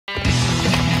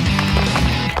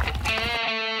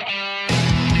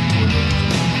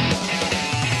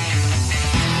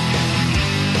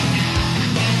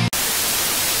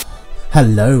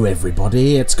Hello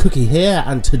everybody, it's Cookie here,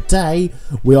 and today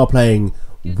we are playing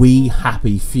We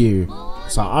Happy Few.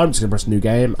 So I'm just going to press new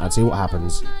game and see what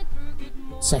happens.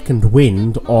 Second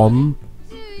wind on.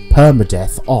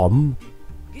 Permadeath on.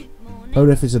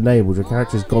 Permadeath is enabled, your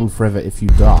character is gone forever if you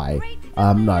die.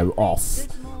 No, off.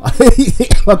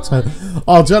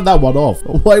 I'll turn that one off.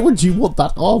 Why would you want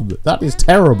that on? That is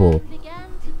terrible.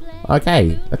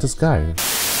 Okay, let us go.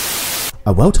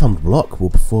 A well-timed block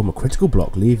will perform a critical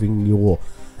block, leaving your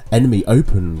enemy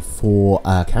open for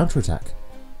a counterattack.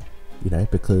 You know,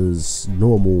 because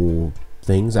normal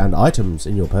things and items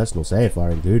in your personal save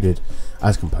are included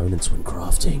as components when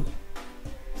crafting.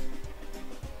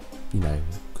 You know,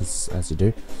 because as you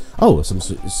do. Oh,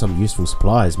 some useful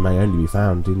supplies may only be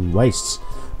found in wastes.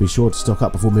 Be sure to stock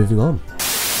up before moving on.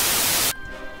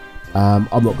 I'm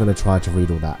not going to try to read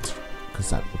all that,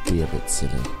 because that would be a bit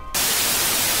silly.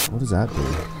 What does that do?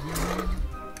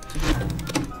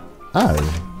 Oh.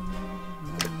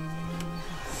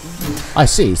 I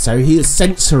see, so he is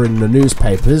censoring the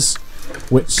newspapers,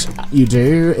 which you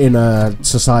do in a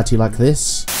society like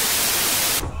this.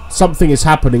 Something is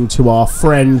happening to our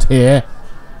friend here.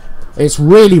 It's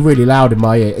really, really loud in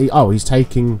my ear. Oh, he's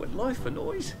taking... When life for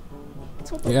noise.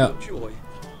 Top up yeah. your joy.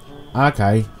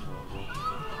 Okay.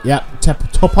 Yep,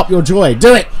 top up your joy.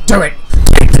 Do it! Do it!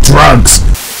 Take the drugs!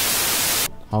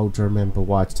 Hold to remember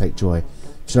why to take joy.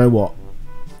 Do you know what?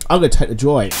 I'm going to take the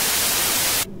joy.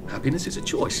 Happiness is a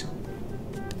choice.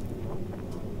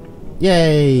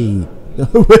 Yay!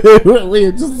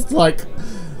 We're just like...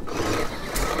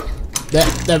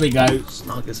 There we go.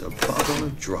 Snug as a bug on a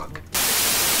drug.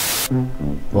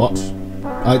 What?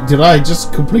 Did I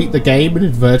just complete the game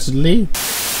inadvertently?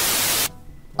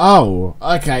 Oh,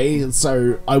 okay,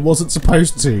 so I wasn't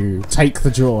supposed to take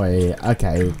the joy.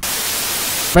 Okay.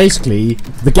 Basically,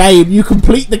 the game, you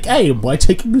complete the game by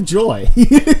taking the joy.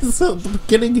 It's at the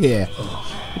beginning here,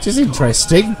 which is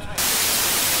interesting.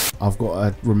 I've got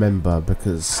to remember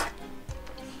because...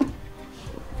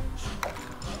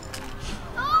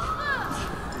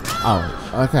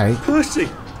 Oh, okay. Percy!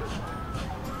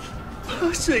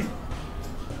 Percy!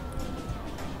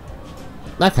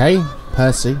 Okay,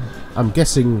 Percy. I'm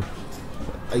guessing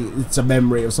it's a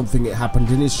memory of something that happened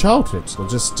in his childhood. So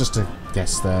just to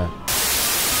guess there.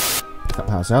 Pick up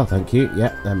power cell, thank you.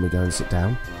 Yep, then we go and sit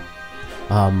down.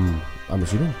 I'm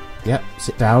assuming. Yep,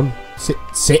 sit down. Sit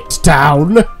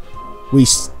down!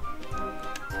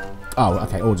 Oh,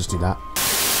 okay, I'll just do that.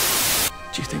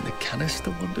 Do you think the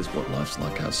canister wonders what life's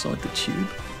like outside the tube?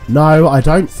 No, I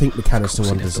don't think the canister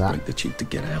wonders that. Break the tube to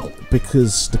get out.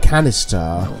 Because the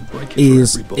canister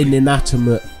is an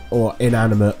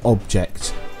inanimate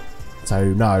object. So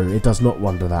no, it does not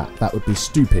wonder that. That would be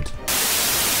stupid.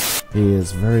 He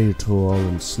is very tall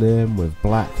and slim with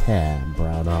black hair and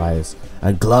brown eyes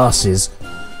and glasses.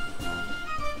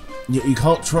 You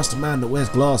can't trust a man that wears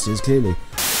glasses, clearly.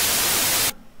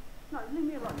 No, leave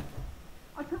me alone.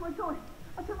 I took my joy.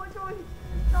 I took my joy.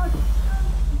 No,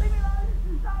 leave me alone.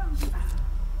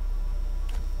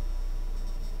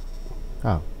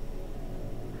 No. Oh.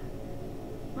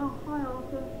 Oh, hi,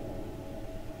 Arthur.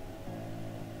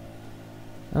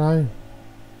 Hello.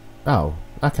 Oh,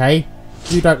 okay.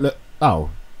 You don't look...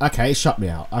 Oh, okay, shut me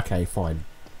out. Okay, fine.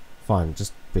 Fine,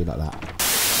 just be like that.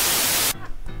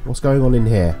 What's going on in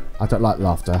here? I don't like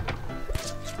laughter.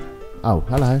 Oh,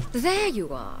 hello. There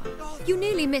you are. You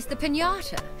nearly missed the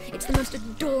piñata. It's the most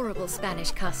adorable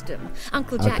Spanish custom.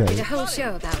 Uncle Jack did a whole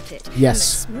show about it.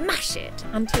 Yes. You smash it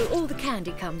until all the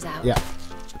candy comes out. Yeah.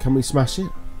 Can we smash it?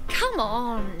 Come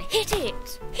on, hit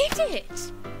it. Hit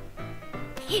it.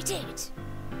 Hit it.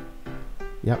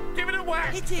 Yep. Give it a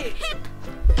whack! Hit it.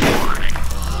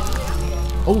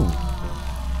 Oh.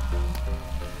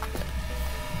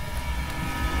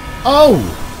 Oh!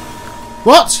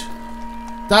 What?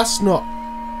 That's not...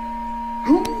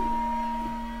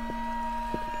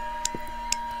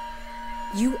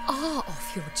 You are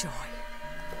off your joy.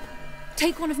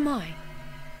 Take one of mine.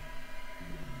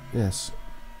 Yes.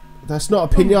 That's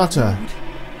not a piñata.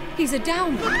 He's a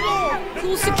downer.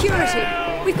 Call security.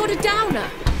 We've got a downer.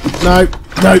 No.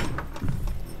 No.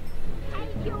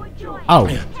 Oh.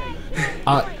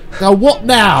 Now what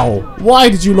now? Why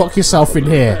did you lock yourself in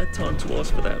here? Bad time to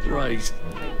ask for that raise.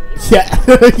 Yeah.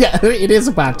 Yeah, it is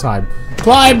a bad time.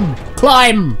 Climb!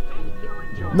 Climb!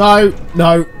 No.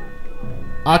 No.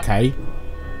 Okay.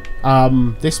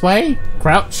 This way?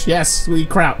 Crouch? Yes, we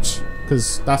crouch.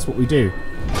 Because that's what we do.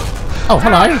 Oh,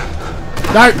 hello.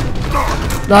 No.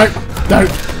 No. No.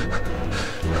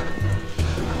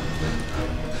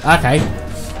 Okay.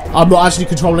 I'm not actually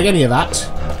controlling any of that.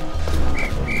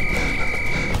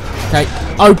 Okay,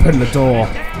 open the door.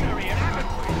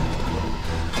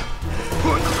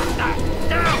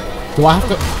 Do I have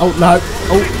to... Oh, no.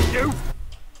 Oh.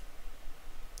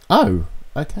 Oh,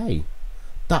 okay.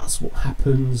 That's what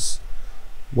happens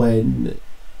when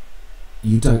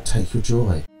you don't take your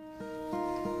joy.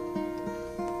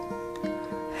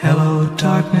 Hello,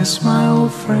 darkness, my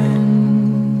old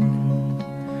friend.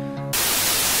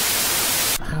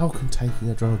 How can taking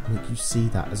a drug make you see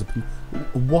that as a...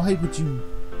 Why would you...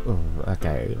 Oh,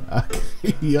 okay.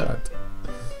 Okay, yeah.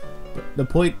 The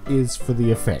point is for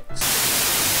the effects.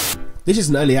 This is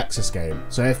an early access game,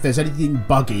 so if there's anything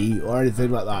buggy or anything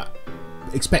like that,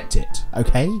 expect it,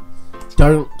 okay?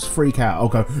 Don't freak out. I'll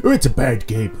go, oh, it's a bad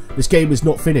game. This game is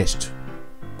not finished.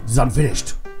 It's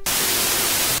unfinished.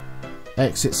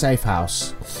 Exit safe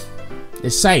house.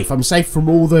 It's safe. I'm safe from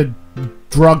all the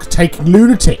drug-taking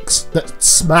lunatics that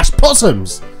smash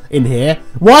possums in here.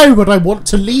 Why would I want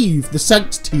to leave the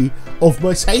sanctity of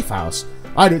my safe house?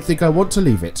 I don't think I want to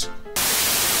leave it.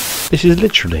 This is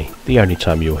literally the only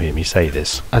time you'll hear me say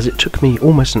this, as it took me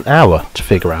almost an hour to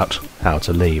figure out how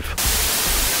to leave.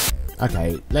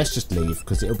 Okay, let's just leave,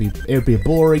 because it'll be a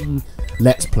boring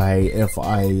let's play if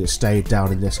I stayed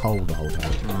down in this hole the whole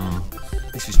time.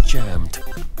 This is jammed.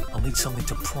 I'll need something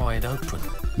to pry it open.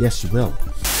 Yes, you will.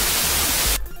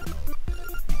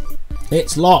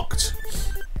 It's locked.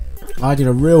 I did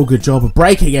a real good job of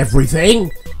breaking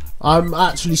everything. I'm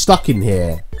actually stuck in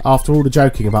here. After all the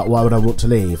joking about why would I want to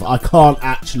leave, I can't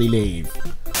actually leave.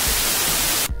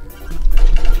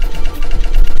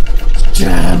 It's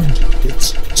jammed.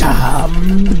 It's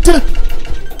jammed.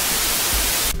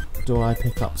 Do I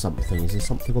pick up something? Is there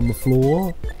something on the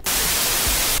floor?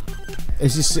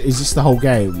 Is this the whole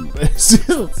game? Is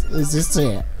this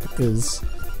it? Because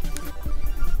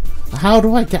how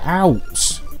do I get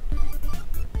out?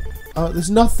 There's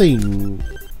nothing.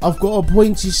 I've got a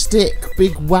pointy stick.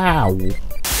 Big wow.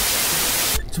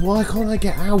 So why can't I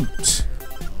get out?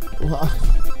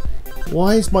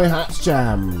 Why is my hat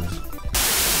jammed?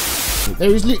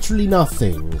 There is literally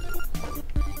nothing.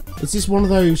 Is this one of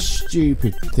those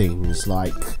stupid things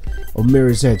like on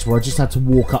Mirror's Edge where I just had to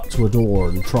walk up to a door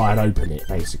and try and open it,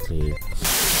 basically?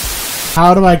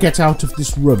 How do I get out of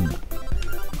this room?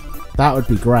 That would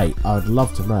be great. I would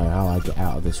love to know how I get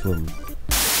out of this room.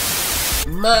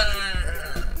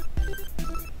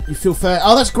 You feel thirsty?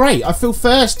 Oh, that's great. I feel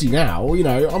thirsty now. You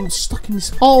know, I'm stuck in this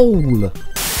hole.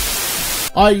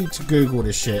 I need to Google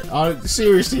this shit.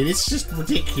 Seriously, it's just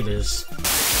ridiculous.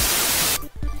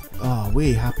 Oh,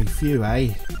 we happy few,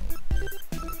 eh?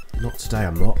 Not today,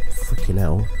 I'm not. Freaking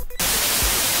hell.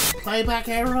 Playback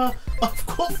error? I've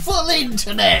got full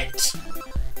internet!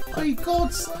 Oh,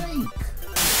 God's sake.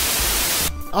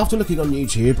 After looking on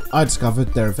YouTube, I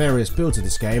discovered there are various builds of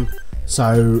this game,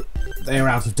 so they're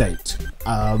out of date.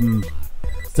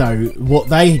 So what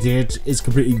they did is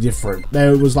completely different.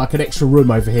 There was like an extra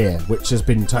room over here, which has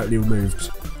been totally removed.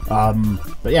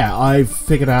 But yeah, I've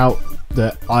figured out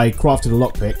that I crafted a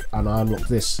lockpick and I unlocked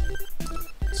this.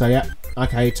 So yeah,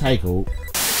 okay, take all.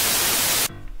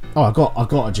 Oh, I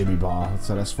got a Jimmy bar,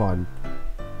 so that's fine.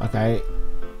 Okay.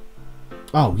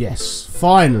 Oh yes,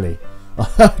 finally,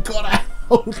 I got out.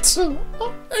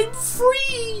 I'm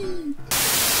free.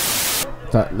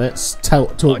 So let's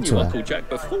talk to her. I knew Uncle Jack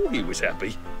before he was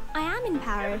happy. I am in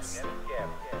Paris.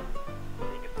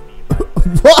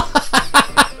 What?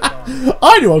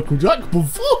 I knew Uncle Jack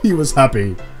before he was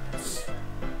happy.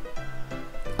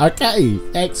 Okay,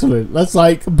 excellent. That's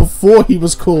like before he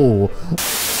was cool.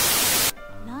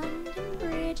 London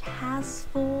Bridge has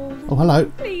fallen. Oh, hello.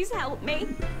 Please help me.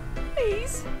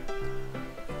 Please.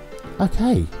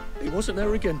 Okay. He wasn't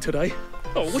there again today.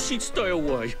 Oh, wish he'd stay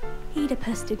away.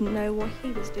 Oedipus didn't know what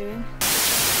he was doing.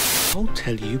 I'll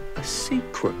tell you a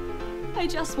secret. I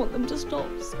just want them to stop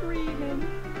screaming.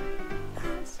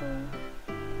 That's all.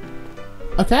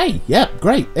 Okay, yeah,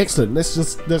 great, excellent.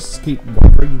 Let's keep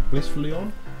wandering blissfully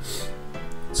on.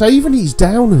 So even these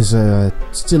downers are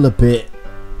still a bit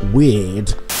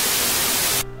weird.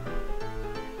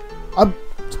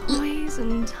 Toys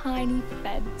and tiny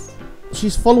beds.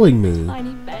 She's following me.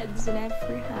 Tiny beds in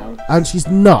every house. And she's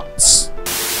nuts.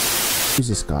 Who's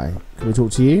this guy? Can we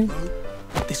talk to you?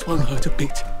 This won't hurt a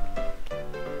bit.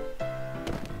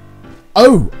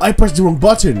 Oh, I pressed the wrong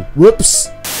button. Whoops.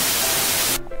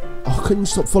 Oh, couldn't you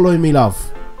stop following me, love?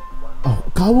 Oh,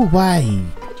 go away.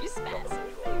 Could you spare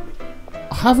something?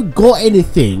 I haven't got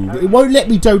anything. It won't let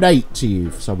me donate to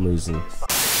you for some reason.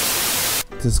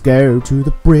 Let's go to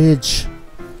the bridge.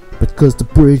 Because the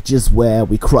bridge is where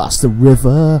we cross the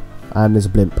river. And there's a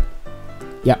blimp.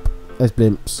 Yep, there's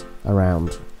blimps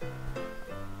around.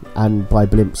 And by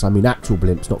blimps, I mean actual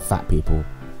blimps, not fat people.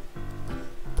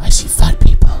 I see fat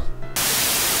people.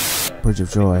 Bridge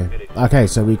of Joy. Okay,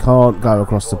 so we can't go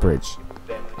across the bridge.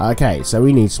 Okay, so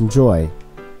we need some joy.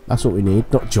 That's what we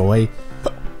need, not joy.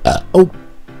 Oh,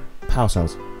 power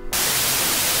cells.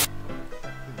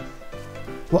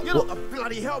 What? You're not the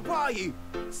bloody help, are you?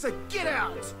 So get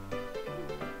out!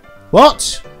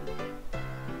 What?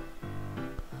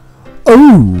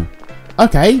 Oh,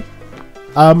 okay.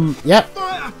 Yep.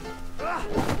 Fire!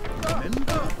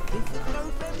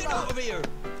 Get out of here!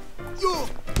 You're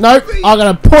No, I'm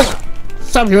gonna point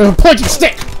something with a pointing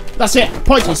stick. That's it,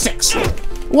 pointing sticks.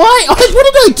 Why? What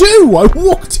did I do? I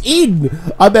walked in,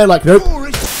 and they're like, nope.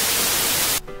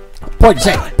 Point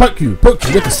stick, poke you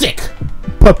with a stick.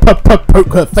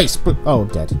 Poke her face. Oh, I'm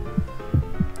dead.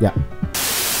 Yeah.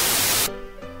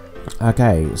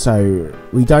 Okay, so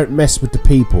we don't mess with the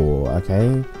people,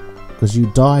 okay? Because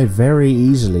you die very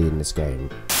easily in this game.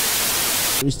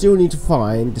 We still need to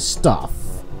find the stuff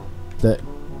that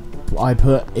I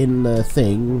put in the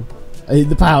thing, in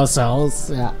the power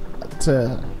cells, yeah,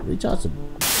 to recharge them.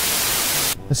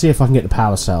 Let's see if I can get the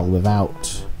power cell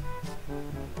without...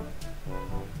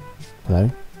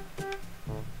 Hello?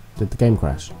 Did the game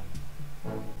crash?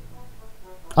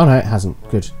 Oh no, it hasn't.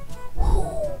 Good.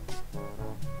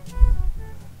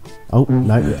 Oh,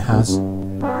 no, it has.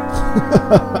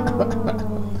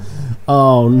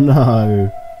 Oh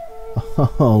no.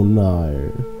 Oh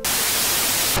no.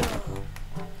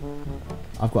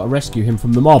 I've got to rescue him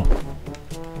from the mob.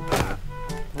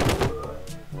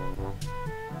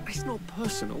 It's not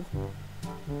personal.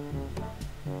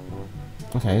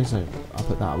 Okay, so I'll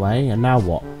put that away, and now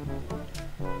what?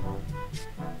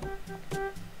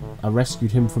 I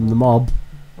rescued him from the mob.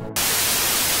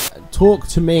 Talk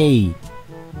to me!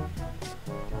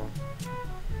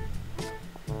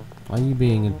 Are you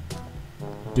being a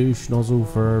douche nozzle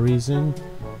for a reason?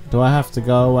 Do I have to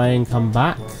go away and come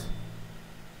back?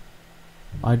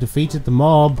 I defeated the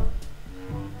mob.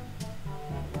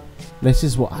 This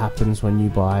is what happens when you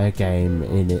buy a game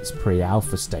in its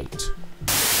pre-alpha state.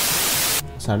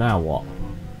 So now what?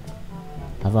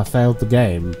 Have I failed the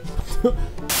game?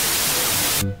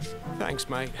 Thanks,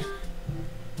 mate.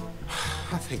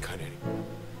 I think I need.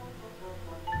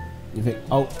 You think?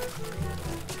 Oh,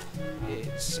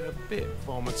 It's a bit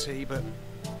vomity, but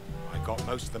I got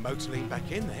most of the motoline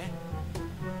back in there.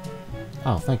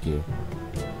 oh, thank you.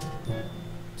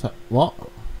 So what?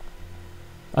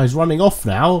 Oh, he's running off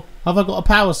now. Have I got a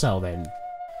power cell then?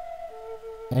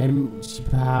 Empty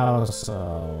power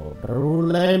cell. They're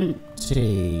all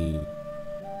empty.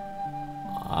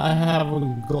 I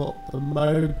haven't got the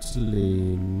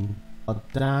motoline. A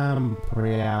damn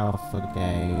pre-alpha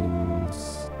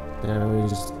games. There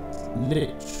is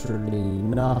literally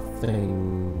nothing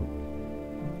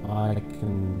I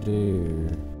can do.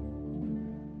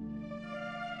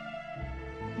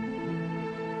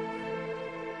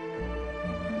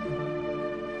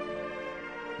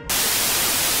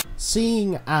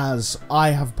 Seeing as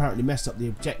I have apparently messed up the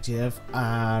objective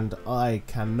and I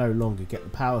can no longer get the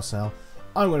power cell,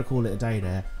 I'm going to call it a day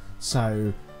there.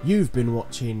 So, you've been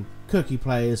watching Cookie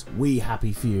Players, We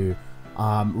Happy Few.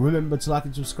 Remember to like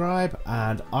and subscribe,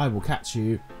 and I will catch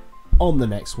you on the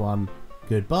next one.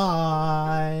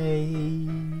 Goodbye!